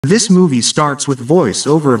This movie starts with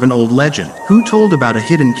voice-over of an old legend, who told about a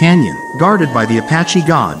hidden canyon, guarded by the Apache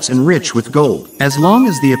gods and rich with gold. As long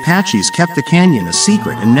as the Apaches kept the canyon a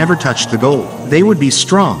secret and never touched the gold, they would be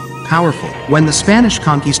strong, powerful. When the Spanish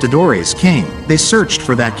conquistadores came, they searched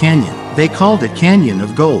for that canyon. They called it Canyon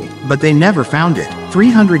of Gold, but they never found it.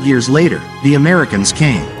 300 years later, the Americans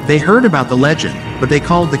came. They heard about the legend, but they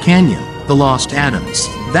called the canyon the Lost Adams.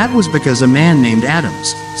 That was because a man named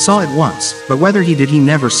Adams saw it once, but whether he did, he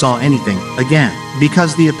never saw anything again,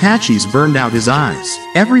 because the Apaches burned out his eyes.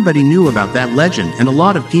 Everybody knew about that legend and a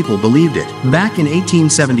lot of people believed it. Back in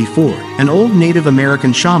 1874, an old Native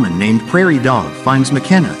American shaman named Prairie Dog finds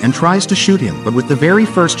McKenna and tries to shoot him, but with the very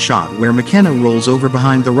first shot where McKenna rolls over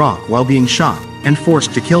behind the rock while being shot and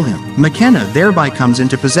forced to kill him. McKenna thereby comes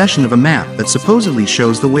into possession of a map that supposedly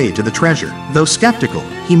shows the way to the treasure. Though skeptical,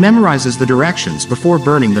 he memorizes the directions before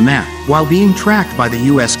burning the map. While being tracked by the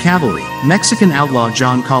U.S. cavalry, Mexican outlaw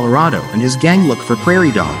John Colorado and his gang look for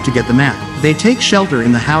Prairie Dog to get the map. They take shelter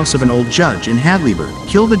in the house of an old judge in Hadleyburg,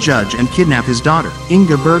 kill the judge and kidnap his daughter,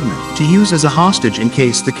 Inga Bergman, to use as a hostage in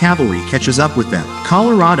case the cavalry catches up with them.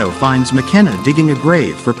 Colorado finds McKenna digging a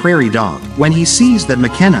grave for Prairie Dog. When he sees that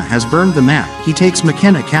McKenna has burned the map, he takes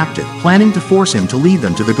McKenna captive, planning to force him to lead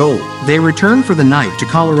them to the gold. They return for the night to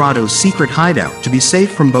Colorado's secret hideout to be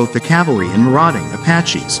safe from both the cavalry and marauding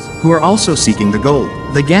Apaches, who are also seeking the gold.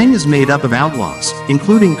 The gang is made up of outlaws,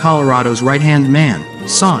 including Colorado's right-hand man,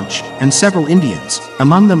 Sanch, and several Indians,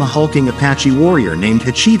 among them a hulking Apache warrior named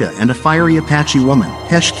Hachita and a fiery Apache woman,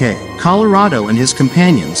 Heshke. Colorado and his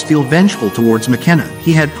companions feel vengeful towards McKenna.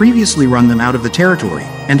 He had previously run them out of the territory,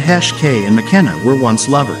 and Heshke and McKenna were once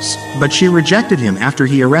lovers. But she rejected him after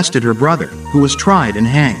he arrested her brother, who was tried and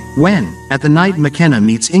hanged. When, at the night McKenna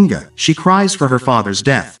meets Inga, she cries for her father's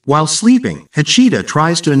death. While sleeping, Hachita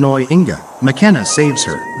tries to annoy Inga. McKenna saves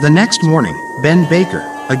her. The next morning, Ben Baker,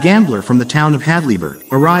 a gambler from the town of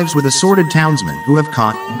Hadleyburg, arrives with assorted townsmen who have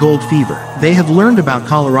caught gold fever. They have learned about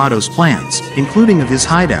Colorado's plans, including of his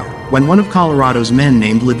hideout, when one of Colorado's men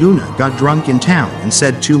named Laguna got drunk in town and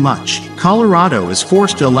said too much. Colorado is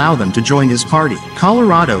forced to allow them to join his party.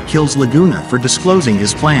 Colorado kills Laguna for disclosing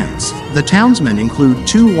his plans. The townsmen include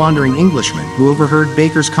two wandering Englishmen who overheard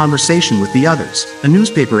Baker's conversation with the others, a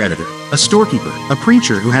newspaper editor, a storekeeper, a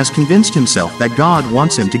preacher who has convinced himself that God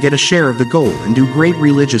wants him to get a share of the gold and do great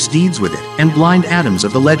religious deeds with it, and blind Adams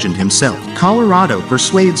of the legend himself. Colorado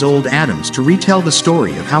persuades old Adams to retell the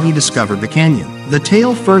story of how he discovered the canyon. The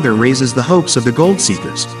tale further raises the hopes of the gold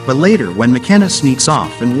seekers, but later when McKenna sneaks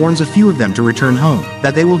off and warns a few of them to return home,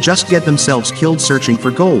 that they will just get themselves killed searching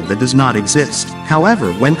for gold that does not exist.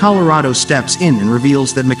 However, when Colorado steps in and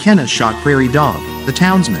reveals that McKenna shot Prairie Dog, the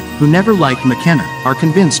townsmen, who never liked McKenna, are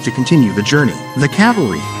convinced to continue the journey. The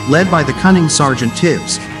cavalry, led by the cunning Sergeant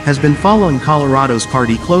Tibbs, has been following Colorado's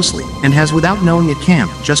party closely, and has without knowing it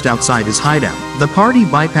camped just outside his hideout. The party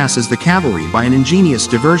bypasses the cavalry by an ingenious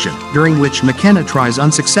diversion, during which McKenna tries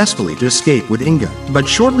unsuccessfully to escape with Inga. But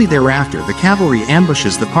shortly thereafter the cavalry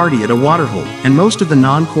ambushes the party at a waterhole, and most of the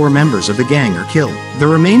non-core members of the gang are killed. The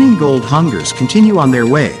remaining gold hungers continue on their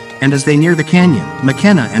way, and as they near the canyon,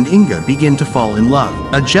 McKenna and Inga begin to fall in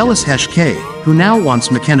love. A jealous Heshke, who now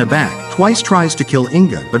wants McKenna back, twice tries to kill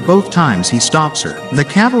Inga, but both times he stops her. The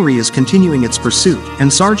cavalry is continuing its pursuit,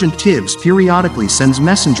 and Sergeant Tibbs periodically sends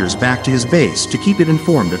messengers back to his base to keep it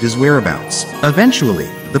informed of his whereabouts. Eventually,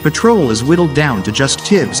 the patrol is whittled down to just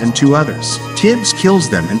Tibbs and two others. Tibbs kills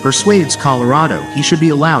them and persuades Colorado he should be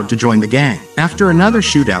allowed to join the gang. After another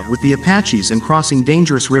shootout with the Apaches and crossing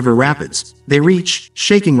dangerous river rapids, they reach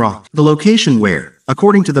Shaking Rock, the location where,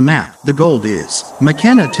 according to the map, the gold is.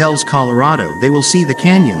 McKenna tells Colorado they will see the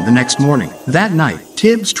canyon the next morning. That night,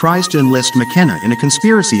 Tibbs tries to enlist McKenna in a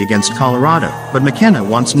conspiracy against Colorado, but McKenna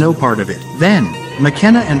wants no part of it. Then,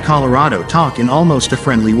 McKenna and Colorado talk in almost a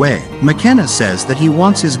friendly way. McKenna says that he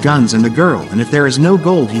wants his guns and the girl, and if there is no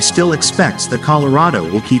gold he still expects that Colorado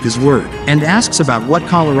will keep his word, and asks about what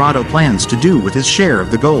Colorado plans to do with his share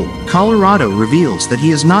of the gold. Colorado reveals that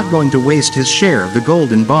he is not going to waste his share of the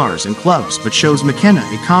gold in bars and clubs, but shows McKenna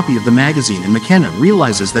a copy of the magazine, and McKenna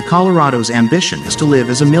realizes that Colorado's ambition is to live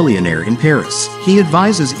as a millionaire in Paris. He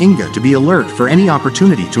advises Inga to be alert for any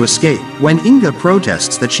opportunity to escape. When Inga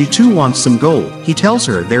protests that she too wants some gold, he tells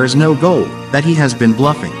her there is no gold, that he has been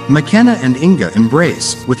bluffing. McKenna and Inga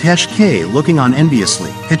embrace, with Heshke looking on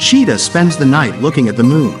enviously. Hachita spends the night looking at the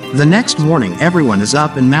moon. The next morning everyone is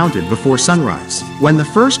up and mounted before sunrise. When the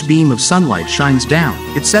first beam of sunlight shines down,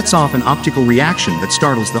 it sets off an optical reaction that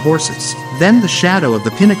startles the horses. Then the shadow of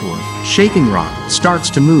the pinnacle of Shaking Rock starts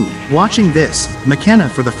to move. Watching this, McKenna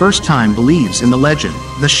for the first time believes in the legend.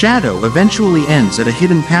 The shadow eventually ends at a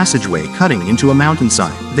hidden passageway cutting into a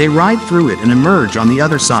mountainside. They ride through it and emerge on the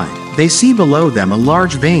other side. They see below them a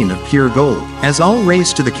large vein of pure gold. As all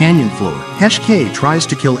race to the canyon floor, Heshke tries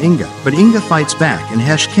to kill Inga, but Inga fights back and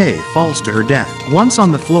Heshke falls to her death. Once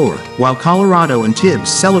on the floor, while Colorado and Tibbs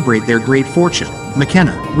celebrate their great fortune,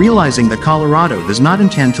 McKenna, realizing that Colorado does not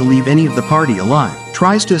intend to leave any of the party alive,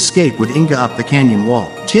 tries to escape with Inga up the canyon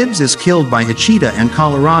wall. Tibbs is killed by Hachita and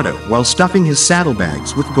Colorado while stuffing his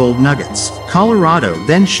saddlebags with gold nuggets. Colorado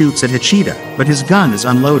then shoots at Hachita, but his gun is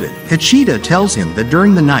unloaded. Hachita tells him that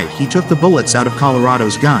during the night he took the bullets out of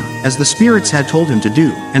Colorado's gun, as the spirits had told him to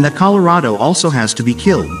do, and that Colorado also has to be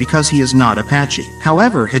killed because he is not Apache.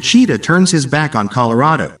 However, Hachita turns his back on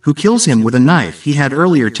Colorado, who kills him with a knife he had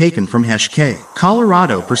earlier taken from Heshke.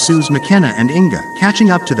 Colorado pursues McKenna and Inga, catching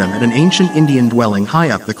up to them at an ancient Indian dwelling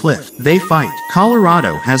high up the cliff. They fight.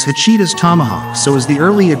 Colorado has Hachita's tomahawk, so is the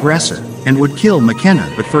early aggressor, and would kill McKenna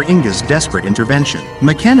but for Inga's desperate intervention.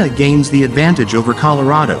 McKenna gains the advantage over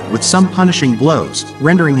Colorado with some punishing blows,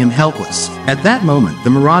 rendering him helpless. At that moment the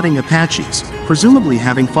marauding Apaches, presumably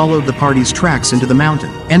having followed the party's tracks into the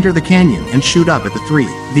mountain, enter the canyon and shoot up at the three.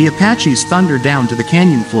 The Apaches thunder down to the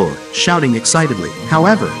canyon floor, shouting excitedly.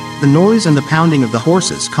 However, the noise and the pounding of the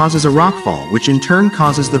horses causes a rockfall which in turn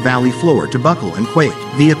causes the valley floor to buckle and quake.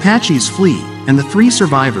 The Apaches flee, and the three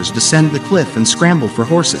survivors descend the cliff and scramble for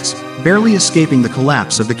horses, barely escaping the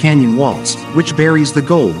collapse of the canyon walls, which buries the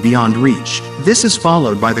gold beyond reach. This is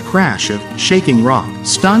followed by the crash of Shaking Rock.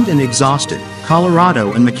 Stunned and exhausted,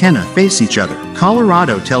 Colorado and McKenna face each other.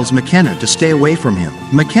 Colorado tells McKenna to stay away from him.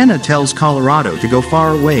 McKenna tells Colorado to go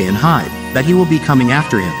far away and hide, that he will be coming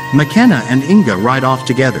after him. McKenna and Inga ride off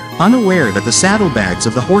together, unaware that the saddlebags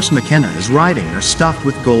of the horse McKenna is riding are stuffed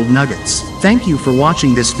with gold nuggets. Thank you for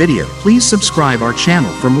watching this video. Please subscribe our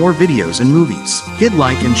channel for more videos and movies. Hit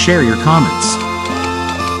like and share your comments.